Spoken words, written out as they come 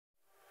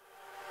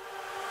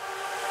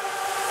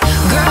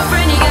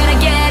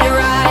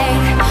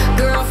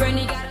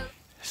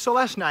So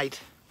last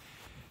night,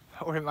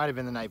 or it might have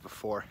been the night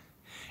before,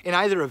 in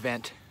either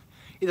event,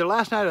 either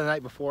last night or the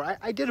night before,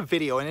 I did a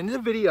video, and in the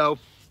video,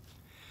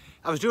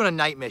 I was doing a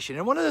night mission.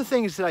 And one of the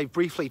things that I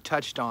briefly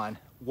touched on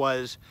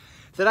was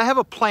that I have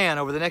a plan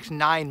over the next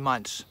 9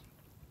 months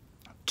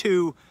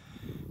to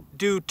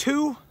do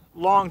 2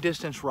 long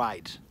distance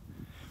rides.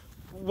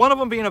 One of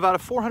them being about a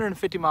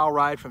 450-mile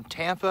ride from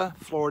Tampa,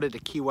 Florida to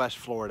Key West,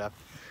 Florida.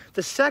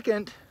 The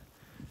second,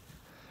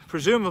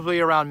 presumably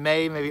around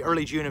May, maybe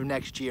early June of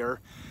next year,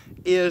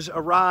 is a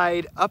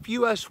ride up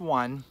US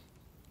 1,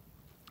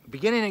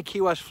 beginning in Key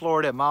West,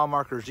 Florida at mile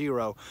marker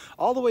 0,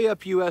 all the way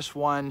up US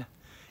 1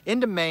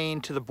 into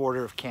Maine to the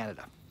border of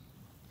Canada.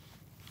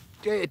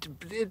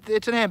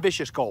 It's an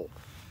ambitious goal,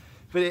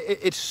 but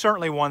it's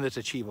certainly one that's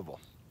achievable.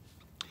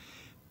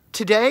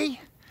 Today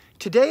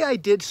I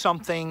did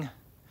something,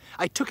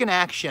 I took an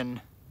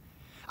action,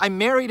 I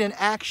married an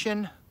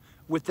action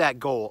with that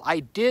goal.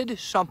 I did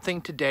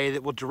something today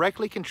that will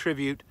directly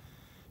contribute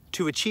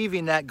to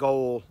achieving that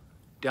goal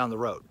down the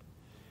road.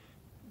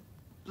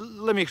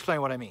 Let me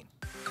explain what I mean.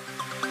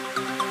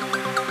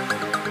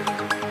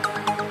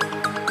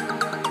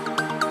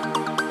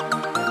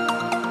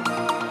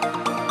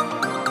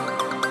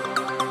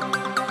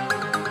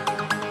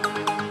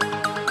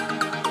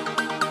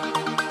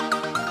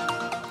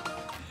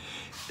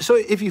 So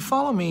if you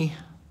follow me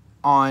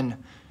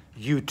on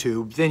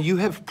YouTube, then you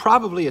have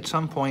probably at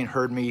some point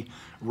heard me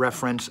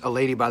reference a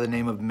lady by the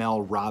name of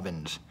Mel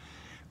Robbins.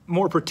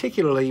 More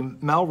particularly,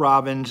 Mel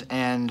Robbins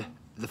and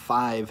the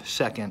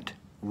 5-second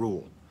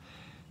rule.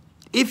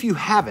 If you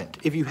haven't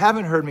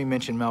heard me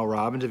mention Mel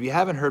Robbins, if you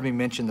haven't heard me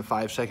mention the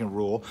 5-second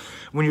rule,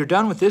 when you're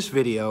done with this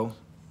video,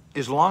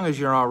 as long as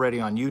you're already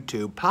on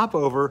YouTube, pop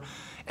over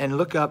and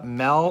look up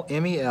Mel,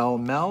 M-E-L,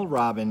 Mel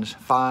Robbins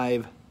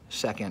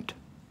 5-second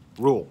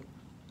rule.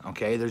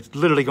 Okay, there's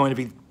literally going to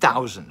be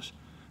thousands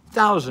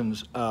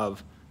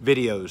of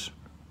videos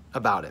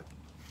about it.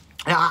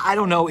 Now, I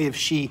don't know if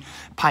she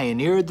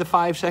pioneered the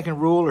 5-second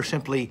rule or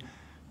simply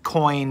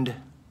coined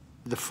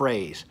the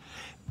phrase.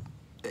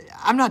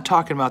 I'm not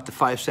talking about the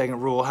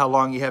 5-second rule, how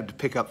long you have to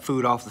pick up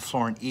food off the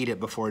floor and eat it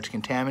before it's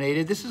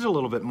contaminated. This is a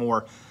little bit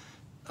more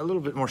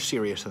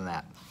serious than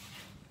that.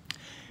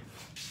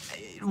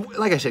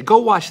 Like I said, go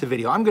watch the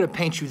video. I'm going to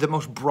paint you the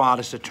most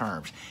broadest of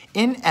terms.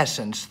 In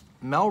essence,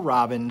 Mel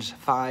Robbins'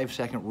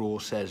 5-second rule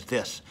says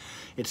this.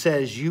 It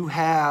says you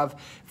have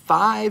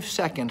 5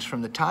 seconds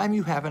from the time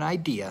you have an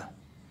idea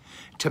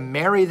to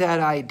marry that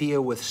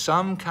idea with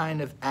some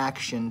kind of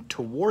action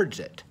towards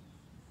it,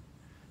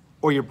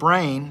 or your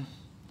brain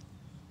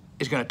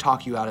is going to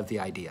talk you out of the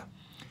idea.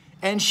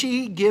 And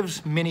she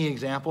gives many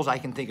examples. I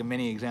can think of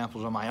many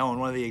examples on my own.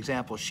 One of the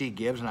examples she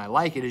gives, and I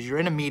like it, is you're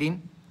in a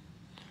meeting,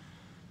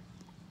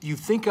 you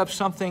think up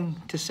something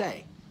to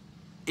say.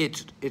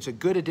 It's a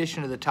good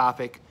addition to the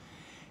topic.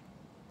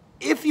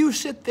 If you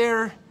sit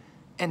there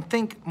and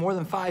think more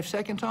than 5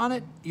 seconds on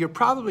it, you're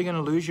probably going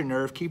to lose your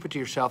nerve. Keep it to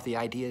yourself. The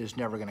idea is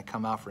never going to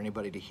come out for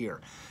anybody to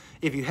hear.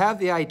 If you have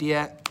the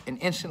idea and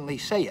instantly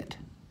say it,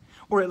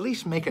 or at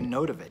least make a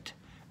note of it,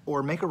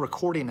 or make a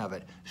recording of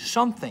it,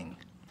 something,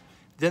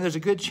 then there's a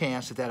good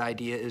chance that that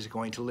idea is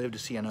going to live to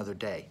see another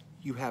day.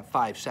 You have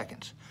 5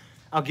 seconds.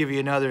 I'll give you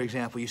another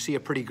example. You see a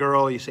pretty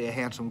girl, you see a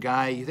handsome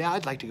guy, you think,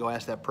 I'd like to go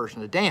ask that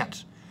person to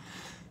dance.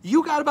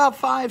 You got about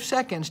 5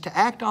 seconds to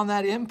act on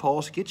that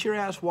impulse, get your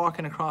ass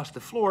walking across the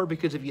floor,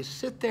 because if you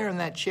sit there in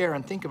that chair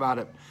and think about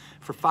it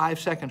for 5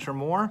 seconds or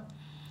more,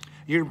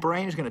 your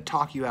brain is going to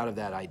talk you out of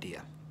that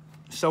idea.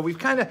 So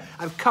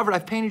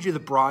I've painted you the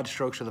broad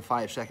strokes of the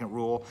 5-second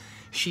rule.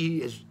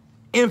 She is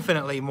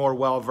infinitely more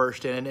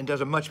well-versed in it and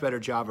does a much better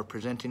job of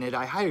presenting it.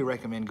 I highly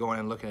recommend going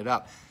and looking it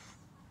up.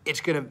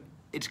 It's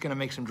gonna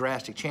make some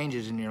drastic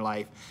changes in your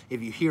life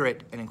if you hear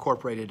it and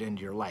incorporate it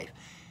into your life.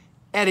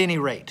 At any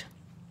rate,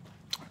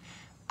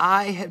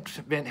 I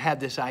have had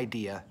this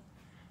idea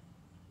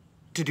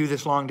to do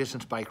this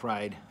long-distance bike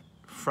ride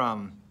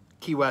from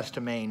Key West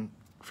to Maine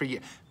for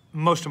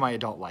most of my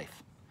adult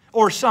life,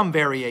 or some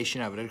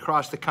variation of it,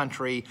 across the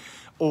country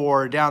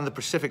or down the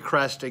Pacific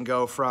Crest and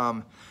go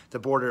from the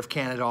border of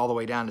Canada all the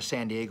way down to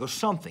San Diego,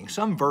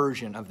 some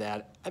version of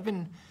that. I've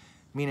been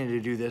meaning to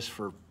do this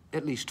for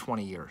at least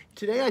 20 years.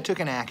 Today I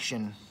took an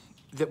action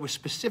that was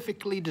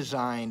specifically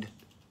designed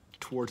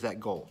towards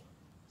that goal,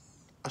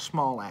 a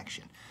small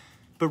action.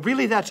 But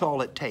really, that's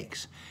all it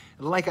takes.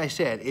 Like I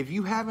said, if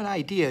you have an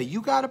idea,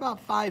 you got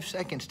about 5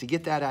 seconds to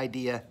get that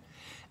idea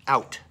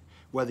out.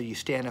 Whether you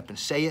stand up and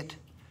say it,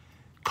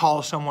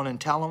 call someone and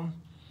tell them,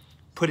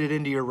 put it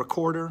into your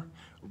recorder,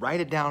 write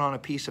it down on a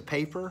piece of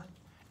paper,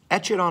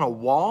 etch it on a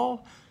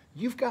wall,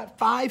 you've got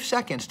 5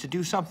 seconds to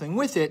do something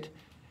with it,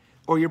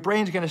 or your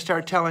brain's gonna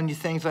start telling you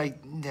things like,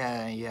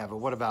 yeah, but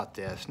what about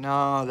this?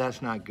 No,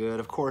 that's not good.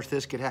 Of course,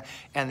 this could happen.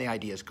 And the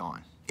idea's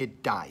gone.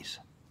 It dies,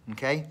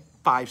 okay?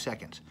 5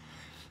 seconds.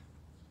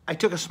 I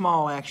took a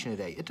small action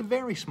today. It's a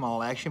very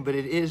small action, but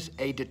it is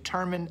a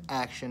determined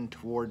action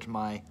towards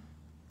my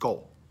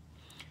goal.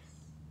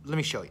 Let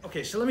me show you.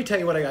 Okay, so let me tell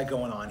you what I got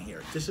going on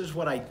here. This is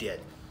what I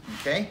did,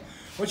 okay?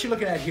 What you're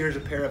looking at here is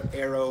a pair of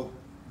Aero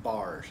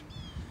bars.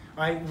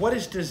 All right, what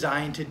it's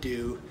designed to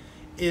do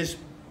is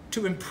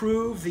to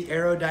improve the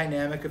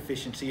aerodynamic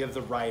efficiency of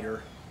the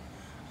rider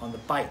on the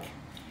bike.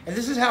 And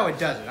this is how it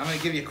does it. I'm going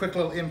to give you a quick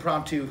little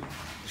impromptu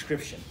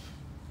description,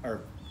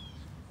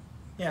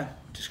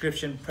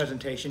 description,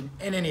 presentation,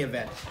 in any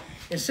event.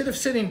 Instead of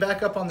sitting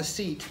back up on the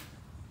seat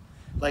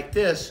like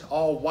this,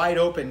 all wide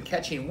open,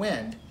 catching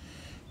wind,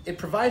 it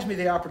provides me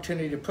the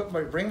opportunity to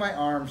bring my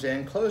arms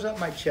in, close up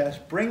my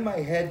chest, bring my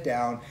head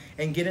down,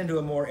 and get into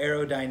a more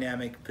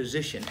aerodynamic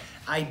position,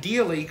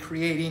 ideally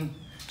creating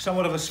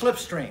somewhat of a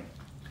slipstream.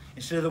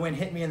 Instead of the wind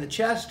hitting me in the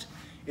chest,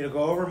 it'll go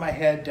over my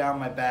head, down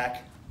my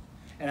back,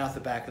 and out the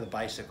back of the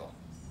bicycle,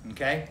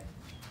 okay?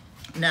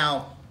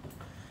 Now,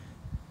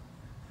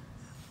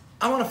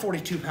 I'm on a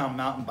 42-pound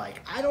mountain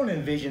bike. I don't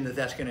envision that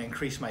that's gonna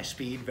increase my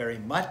speed very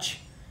much.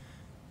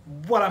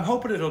 What I'm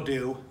hoping it'll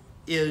do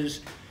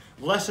is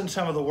lessen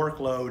some of the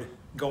workload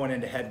going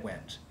into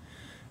headwinds,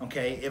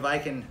 okay? If I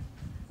can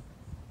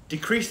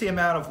decrease the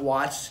amount of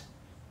watts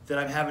that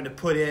I'm having to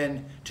put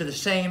in to the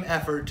same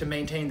effort to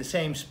maintain the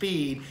same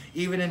speed,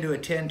 even into a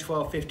 10,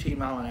 12, 15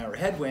 mile an hour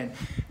headwind,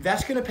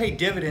 that's gonna pay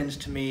dividends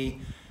to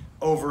me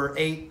over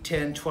 8,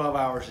 10, 12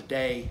 hours a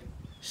day,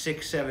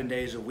 6, 7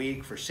 days a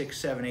week for 6,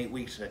 7, 8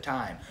 weeks at a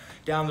time.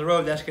 Down the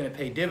road, that's gonna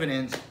pay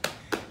dividends.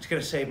 It's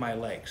gonna save my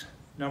legs,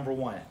 number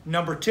one.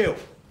 Number two,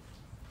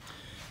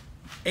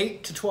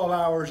 8 to 12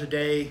 hours a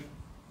day,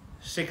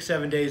 6,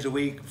 7 days a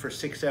week for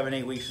 6, 7,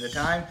 8 weeks at a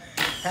time,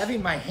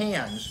 having my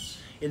hands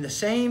in the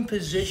same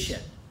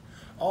position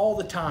all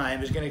the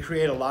time is going to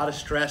create a lot of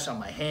stress on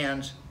my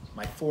hands,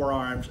 my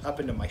forearms, up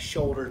into my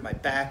shoulders, my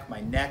back, my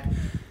neck.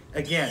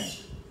 Again,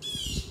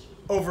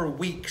 over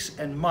weeks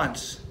and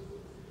months,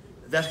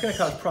 that's going to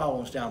cause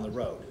problems down the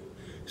road.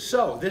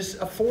 So this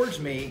affords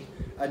me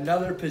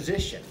another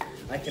position.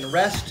 I can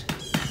rest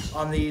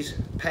on these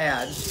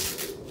pads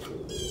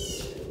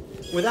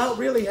without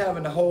really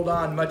having to hold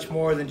on much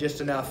more than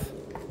just enough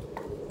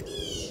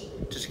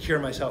to secure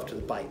myself to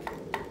the bike.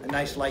 A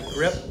nice light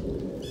grip,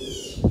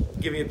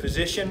 give me a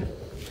position,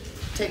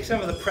 take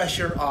some of the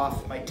pressure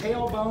off my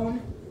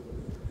tailbone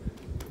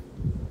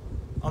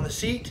on the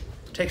seat,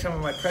 take some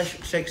of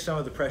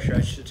the pressure,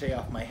 I should say,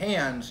 off my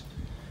hands,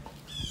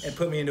 and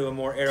put me into a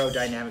more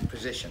aerodynamic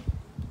position.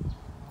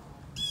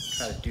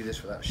 Try to do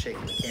this without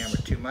shaking the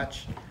camera too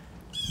much.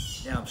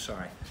 Yeah, I'm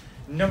sorry.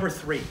 Number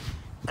three,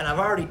 and I've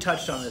already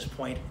touched on this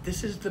point,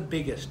 this is the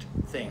biggest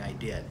thing I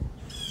did.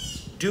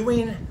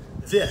 Doing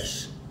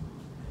this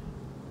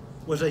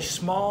was a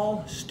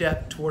small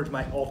step towards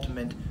my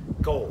ultimate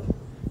goal.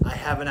 I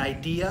have an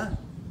idea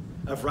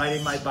of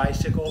riding my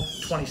bicycle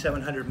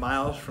 2,700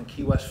 miles from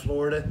Key West,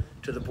 Florida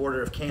to the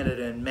border of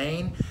Canada and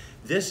Maine.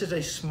 This is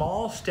a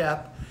small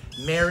step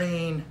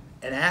marrying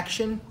an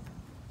action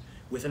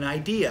with an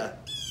idea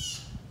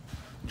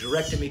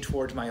directing me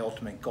towards my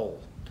ultimate goal.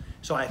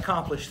 So I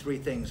accomplished three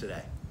things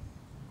today.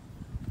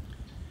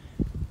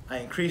 I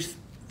increased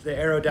the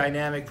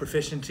aerodynamic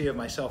proficiency of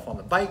myself on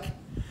the bike.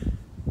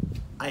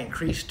 I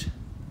increased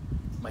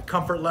my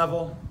comfort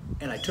level,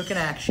 and I took an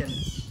action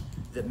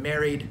that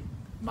married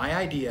my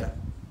idea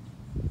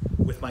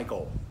with my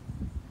goal.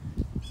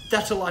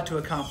 That's a lot to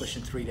accomplish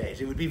in 3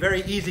 days. It would be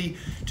very easy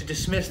to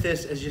dismiss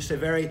this as just a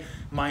very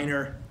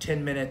minor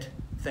 10-minute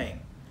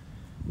thing,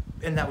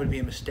 and that would be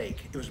a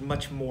mistake. It was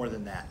much more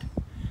than that.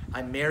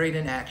 I married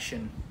an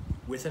action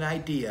with an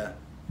idea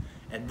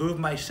and moved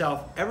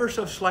myself ever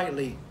so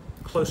slightly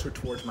closer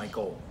towards my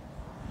goal.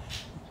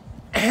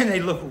 And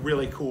they look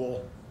really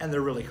cool, and they're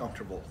really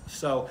comfortable.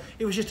 So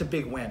it was just a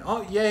big win.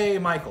 Oh, yay,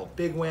 Michael.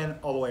 Big win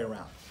all the way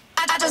around.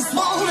 I just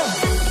wanna.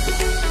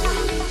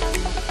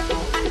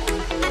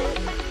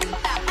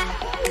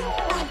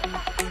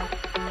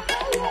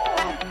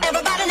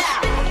 Everybody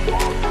now.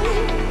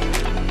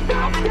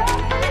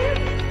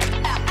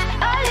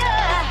 Oh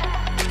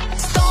yeah.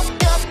 Stop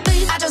your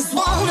feet. I just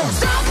wanna.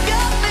 Stop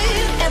your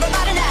feet.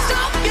 Everybody now.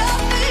 Stop your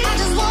feet. I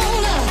just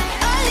wanna.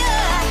 Oh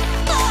yeah.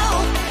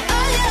 Oh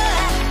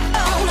yeah.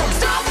 Oh no.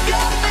 Stop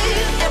your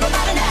feet.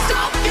 Everybody now.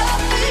 Stop your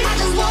feet. I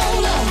just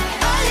wanna.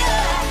 Oh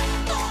yeah.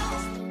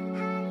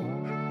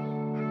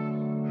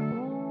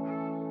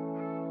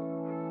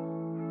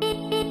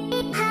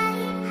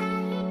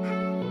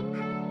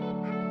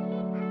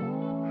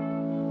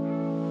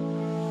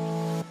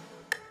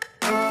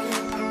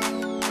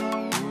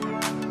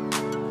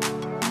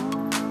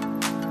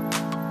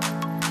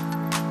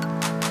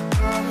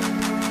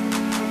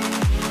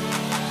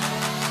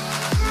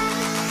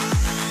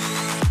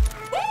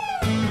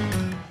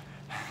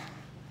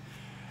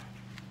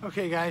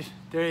 Okay guys,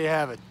 there you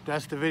have it.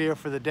 That's the video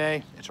for the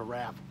day. It's a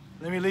wrap.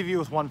 Let me leave you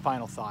with one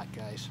final thought,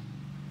 guys.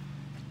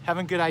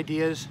 Having good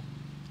ideas,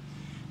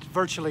 it's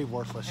virtually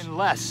worthless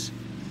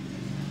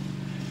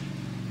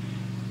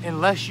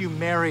unless you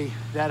marry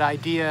that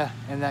idea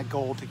and that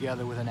goal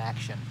together with an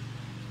action.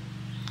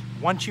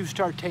 Once you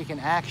start taking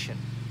action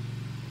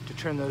to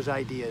turn those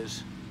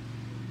ideas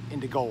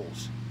into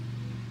goals,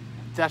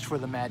 that's where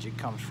the magic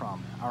comes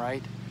from, all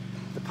right?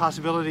 The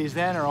possibilities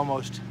then are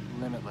almost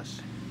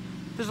limitless.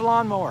 There's a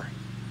lawnmower.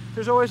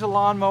 There's always a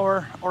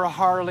lawnmower or a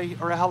Harley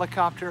or a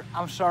helicopter.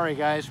 I'm sorry,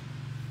 guys.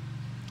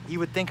 You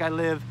would think I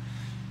live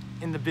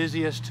in the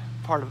busiest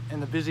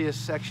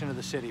section of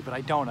the city, but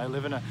I don't. I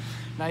live in a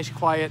nice,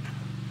 quiet,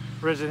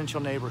 residential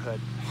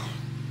neighborhood.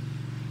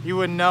 You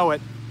wouldn't know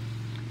it.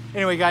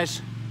 Anyway,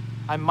 guys,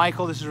 I'm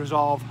Michael. This is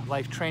Resolve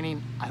Life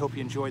Training. I hope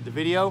you enjoyed the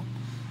video.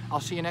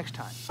 I'll see you next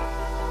time.